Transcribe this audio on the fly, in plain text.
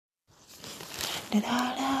Or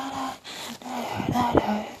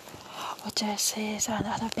just is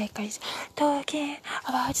another bakeries talking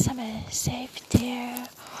about summer safety,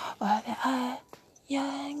 or the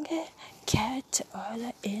young cat or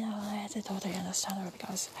the internet. Totally understandable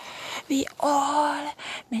because we all,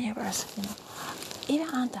 many of us, even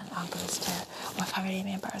aunt and uncles too, or family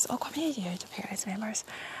members, or community parents members,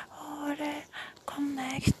 all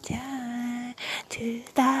connected to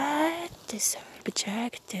that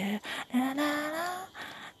subject. La, la, la,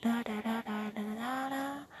 la, la, la, la, la,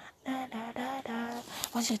 la, la, la, la, la.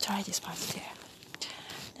 Why don't you try this part too?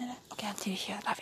 Okay, until here. Love you.